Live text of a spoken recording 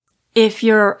If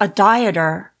you're a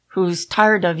dieter who's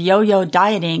tired of yo-yo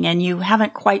dieting and you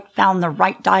haven't quite found the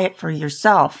right diet for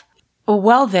yourself,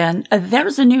 well then,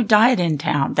 there's a new diet in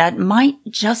town that might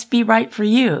just be right for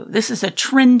you. This is a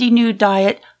trendy new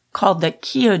diet called the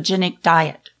Ketogenic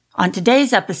diet. On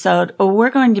today's episode, we're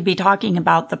going to be talking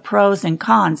about the pros and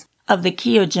cons of the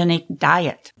Ketogenic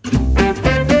diet.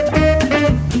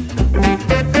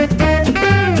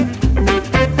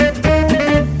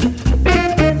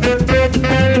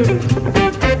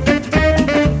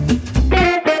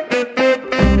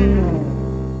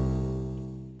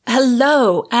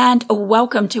 Hello, and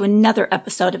welcome to another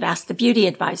episode of Ask the Beauty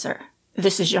Advisor.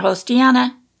 This is your host,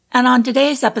 Deanna, and on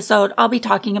today's episode, I'll be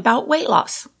talking about weight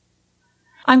loss.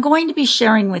 I'm going to be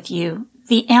sharing with you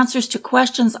the answers to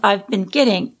questions I've been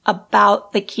getting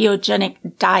about the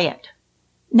ketogenic diet.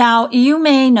 Now, you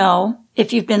may know,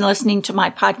 if you've been listening to my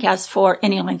podcast for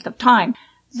any length of time,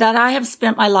 that I have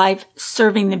spent my life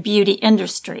serving the beauty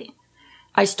industry.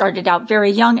 I started out very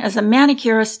young as a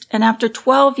manicurist, and after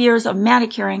 12 years of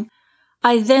manicuring,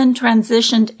 I then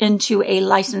transitioned into a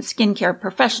licensed skincare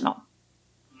professional.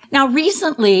 Now,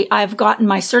 recently, I've gotten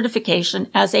my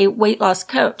certification as a weight loss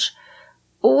coach,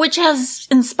 which has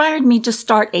inspired me to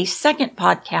start a second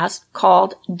podcast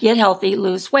called Get Healthy,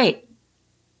 Lose Weight.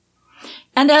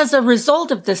 And as a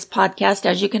result of this podcast,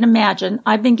 as you can imagine,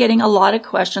 I've been getting a lot of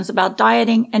questions about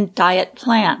dieting and diet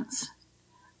plans.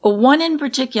 One in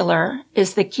particular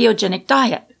is the ketogenic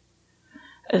diet.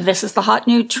 This is the hot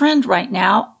new trend right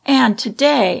now, and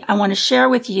today I want to share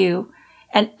with you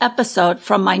an episode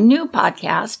from my new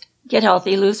podcast, Get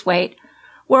Healthy, Lose Weight,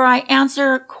 where I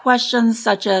answer questions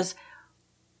such as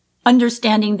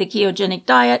understanding the ketogenic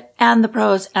diet and the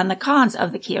pros and the cons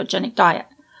of the ketogenic diet.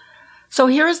 So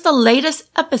here is the latest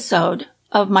episode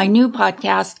of my new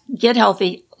podcast, Get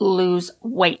Healthy, Lose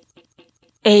Weight.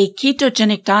 A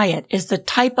ketogenic diet is the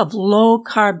type of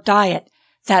low-carb diet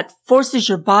that forces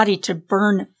your body to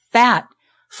burn fat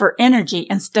for energy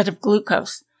instead of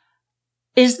glucose.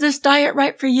 Is this diet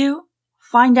right for you?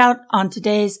 Find out on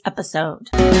today's episode.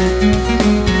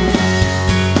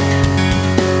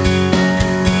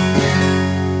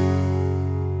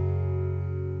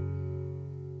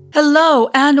 Hello,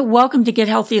 and welcome to Get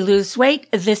Healthy, Lose Weight.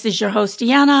 This is your host,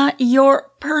 Deanna, your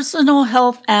personal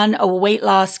health and a weight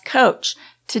loss coach.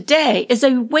 Today is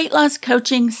a weight loss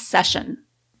coaching session.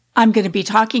 I'm going to be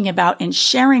talking about and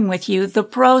sharing with you the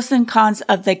pros and cons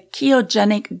of the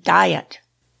ketogenic diet.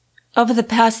 Over the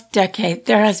past decade,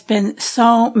 there has been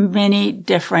so many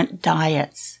different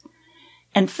diets.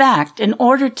 In fact, in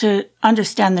order to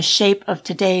understand the shape of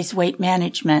today's weight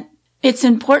management, it's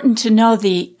important to know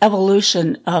the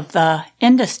evolution of the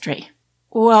industry.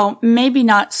 Well, maybe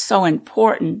not so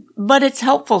important, but it's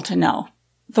helpful to know.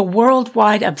 The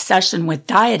worldwide obsession with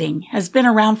dieting has been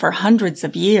around for hundreds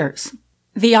of years.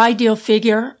 The ideal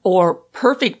figure or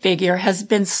perfect figure has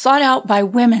been sought out by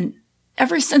women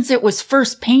ever since it was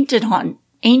first painted on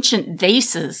ancient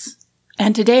vases.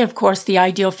 And today, of course, the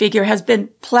ideal figure has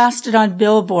been plastered on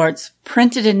billboards,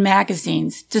 printed in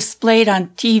magazines, displayed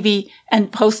on TV,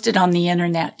 and posted on the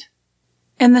internet.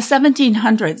 In the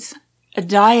 1700s,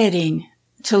 dieting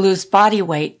to lose body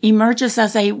weight emerges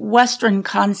as a Western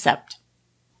concept.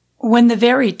 When the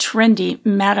very trendy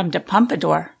Madame de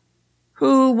Pompadour,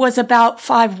 who was about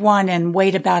 5'1" and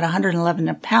weighed about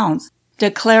 111 pounds,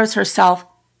 declares herself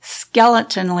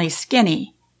skeletonally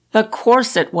skinny, the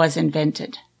corset was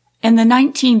invented. In the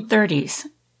 1930s,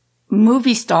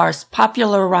 movie stars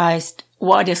popularized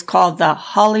what is called the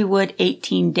Hollywood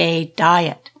 18-day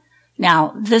diet.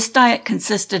 Now, this diet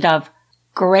consisted of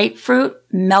grapefruit,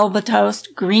 Melba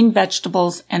toast, green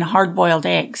vegetables, and hard-boiled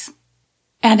eggs.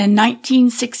 And in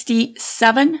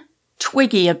 1967,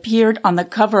 Twiggy appeared on the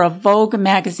cover of Vogue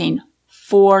magazine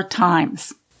 4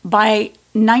 times. By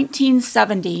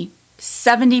 1970,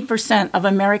 70% of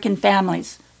American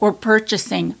families were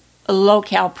purchasing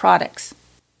low-cal products.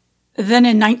 Then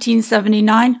in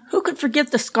 1979, who could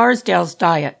forget the Scarsdale's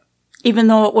diet? Even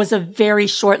though it was a very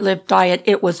short-lived diet,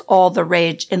 it was all the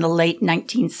rage in the late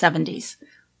 1970s.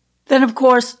 Then, of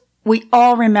course, we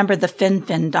all remember the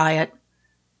Fin diet.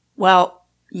 Well,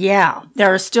 yeah,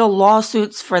 there are still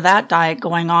lawsuits for that diet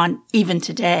going on even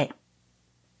today.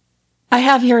 I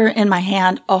have here in my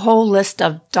hand a whole list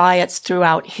of diets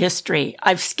throughout history.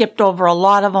 I've skipped over a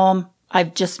lot of them.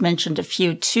 I've just mentioned a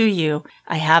few to you.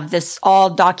 I have this all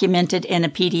documented in a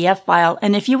PDF file,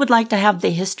 and if you would like to have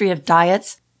the history of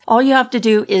diets, all you have to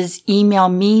do is email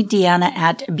me, Deanna,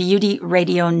 at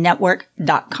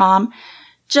beautyradionetwork.com.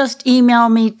 Just email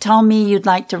me, tell me you'd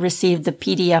like to receive the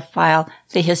PDF file,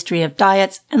 The History of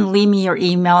Diets, and leave me your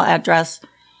email address,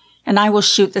 and I will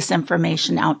shoot this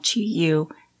information out to you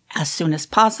as soon as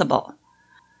possible.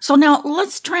 So now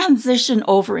let's transition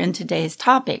over in today's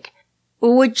topic,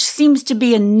 which seems to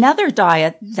be another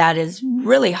diet that is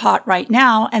really hot right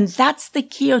now, and that's the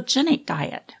ketogenic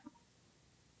diet.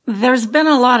 There's been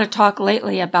a lot of talk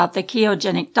lately about the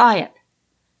ketogenic diet.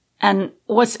 And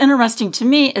what's interesting to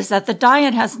me is that the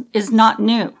diet is not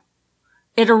new.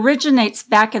 It originates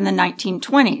back in the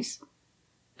 1920s.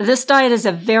 This diet is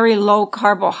a very low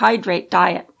carbohydrate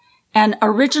diet and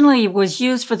originally was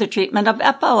used for the treatment of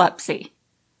epilepsy.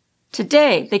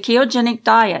 Today, the ketogenic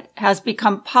diet has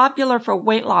become popular for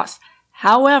weight loss.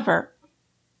 However,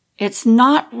 it's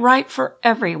not right for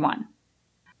everyone.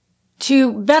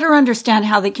 To better understand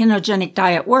how the ketogenic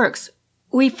diet works,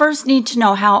 we first need to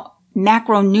know how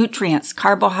macronutrients,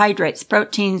 carbohydrates,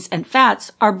 proteins, and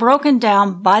fats are broken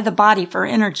down by the body for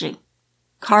energy.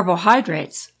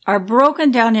 Carbohydrates are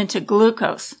broken down into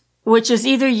glucose, which is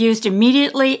either used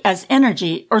immediately as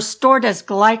energy or stored as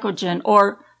glycogen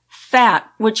or fat,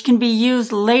 which can be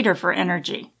used later for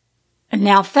energy. And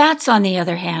now fats, on the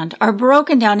other hand, are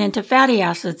broken down into fatty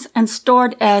acids and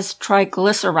stored as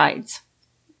triglycerides.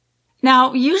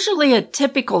 Now, usually a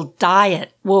typical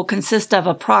diet will consist of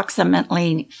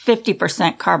approximately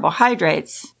 50%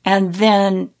 carbohydrates and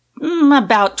then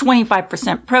about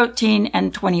 25% protein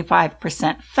and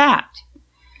 25% fat.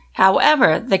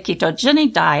 However, the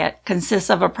ketogenic diet consists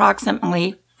of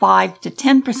approximately 5 to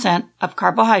 10% of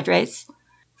carbohydrates,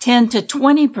 10 to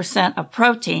 20% of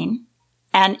protein,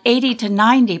 and 80 to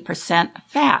 90%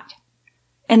 fat.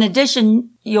 In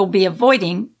addition, you'll be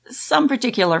avoiding some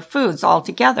particular foods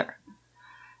altogether.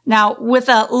 Now, with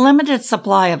a limited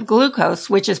supply of glucose,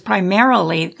 which is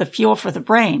primarily the fuel for the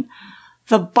brain,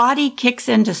 the body kicks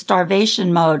into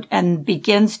starvation mode and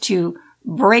begins to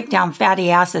break down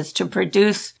fatty acids to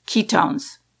produce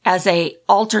ketones as an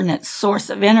alternate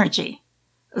source of energy,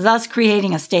 thus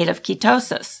creating a state of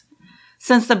ketosis.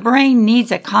 Since the brain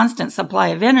needs a constant supply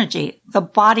of energy, the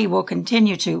body will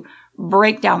continue to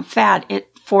break down fat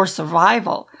for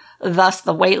survival, thus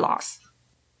the weight loss.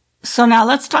 So now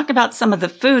let's talk about some of the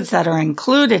foods that are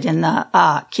included in the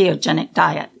ketogenic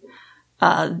diet.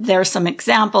 There's some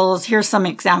examples. Here's some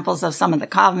examples of some of the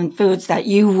common foods that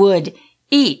you would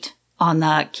eat on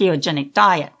the ketogenic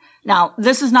diet. Now,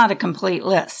 this is not a complete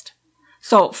list.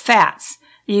 So fats,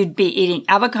 you'd be eating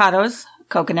avocados,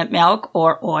 coconut milk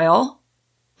or oil,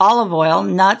 olive oil,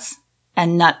 nuts,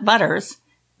 and nut butters,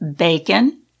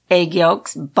 bacon, egg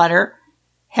yolks, butter,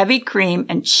 heavy cream,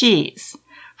 and cheese.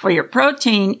 For your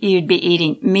protein, you'd be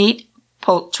eating meat,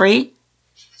 poultry,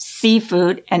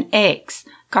 seafood, and eggs.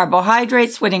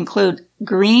 Carbohydrates would include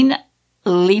green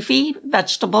leafy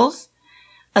vegetables,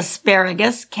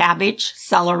 asparagus, cabbage,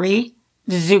 celery,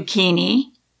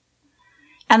 zucchini.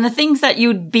 And the things that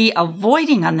you'd be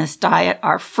avoiding on this diet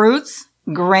are fruits,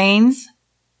 grains,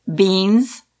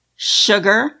 beans,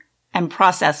 sugar, and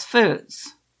processed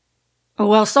foods.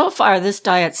 Well, so far this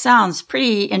diet sounds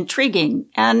pretty intriguing,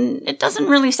 and it doesn't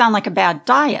really sound like a bad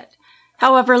diet.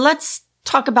 However, let's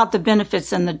talk about the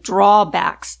benefits and the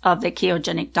drawbacks of the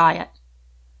ketogenic diet.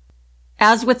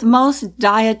 As with most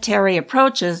dietary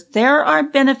approaches, there are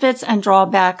benefits and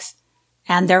drawbacks,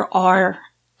 and there are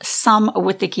some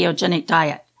with the ketogenic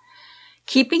diet.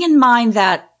 Keeping in mind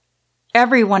that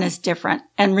everyone is different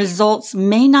and results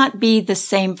may not be the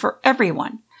same for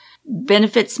everyone.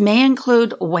 Benefits may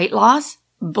include weight loss,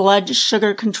 blood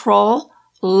sugar control,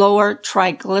 lower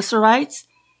triglycerides,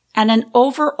 and an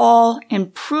overall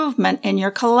improvement in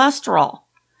your cholesterol.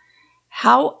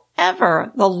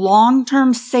 However, the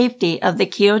long-term safety of the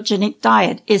ketogenic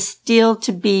diet is still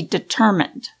to be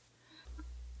determined.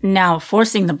 Now,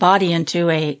 forcing the body into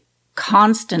a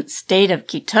constant state of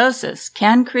ketosis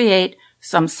can create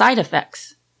some side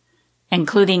effects,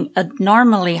 including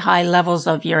abnormally high levels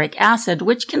of uric acid,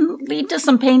 which can lead to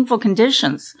some painful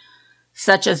conditions,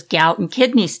 such as gout and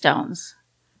kidney stones.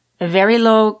 Very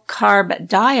low-carb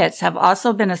diets have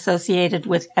also been associated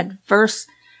with adverse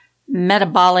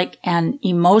metabolic and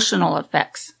emotional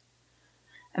effects.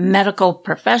 Medical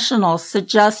professionals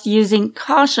suggest using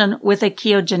caution with a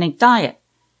ketogenic diet,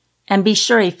 and be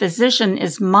sure a physician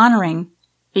is monitoring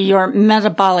your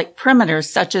metabolic parameters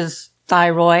such as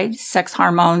thyroid, sex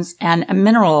hormones, and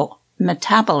mineral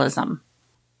metabolism.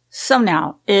 So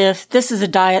now, if this is a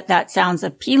diet that sounds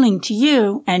appealing to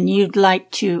you and you'd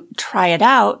like to try it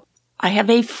out, I have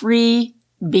a free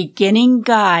beginning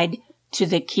guide to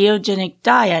the ketogenic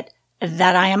diet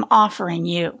that I am offering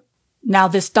you. Now,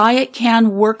 this diet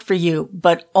can work for you,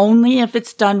 but only if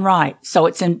it's done right. So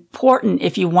it's important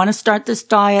if you want to start this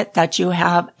diet that you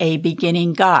have a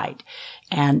beginning guide.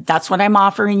 And that's what I'm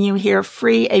offering you here,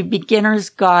 free, a beginner's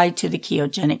guide to the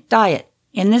ketogenic diet.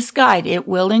 In this guide, it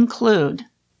will include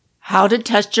how to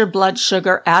test your blood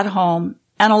sugar at home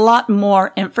and a lot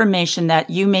more information that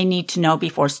you may need to know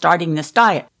before starting this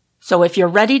diet. So if you're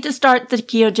ready to start the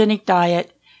ketogenic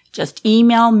diet, just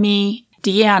email me,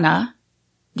 Deanna,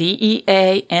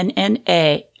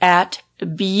 Deanna, at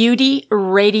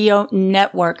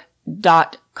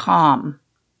beautyradionetwork.com.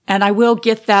 And I will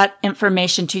get that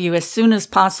information to you as soon as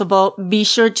possible. Be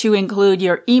sure to include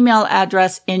your email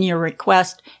address in your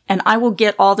request, and I will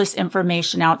get all this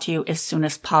information out to you as soon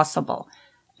as possible.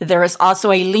 There is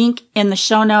also a link in the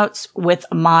show notes with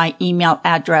my email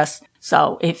address.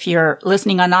 So if you're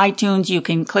listening on iTunes, you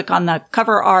can click on the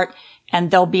cover art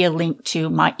and there'll be a link to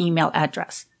my email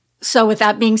address. So with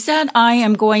that being said, I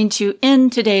am going to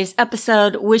end today's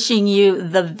episode wishing you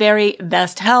the very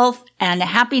best health and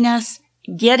happiness.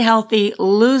 Get healthy,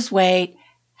 lose weight.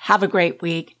 Have a great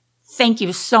week. Thank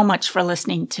you so much for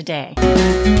listening today.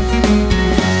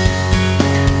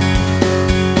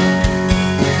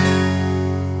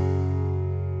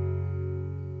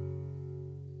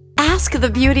 Ask the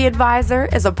Beauty Advisor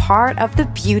is a part of the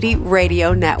Beauty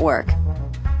Radio Network.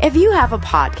 If you have a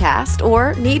podcast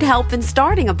or need help in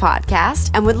starting a podcast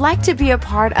and would like to be a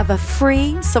part of a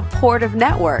free, supportive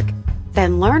network,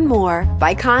 then learn more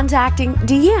by contacting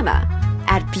Deanna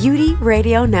at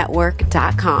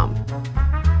beautyradionetwork.com.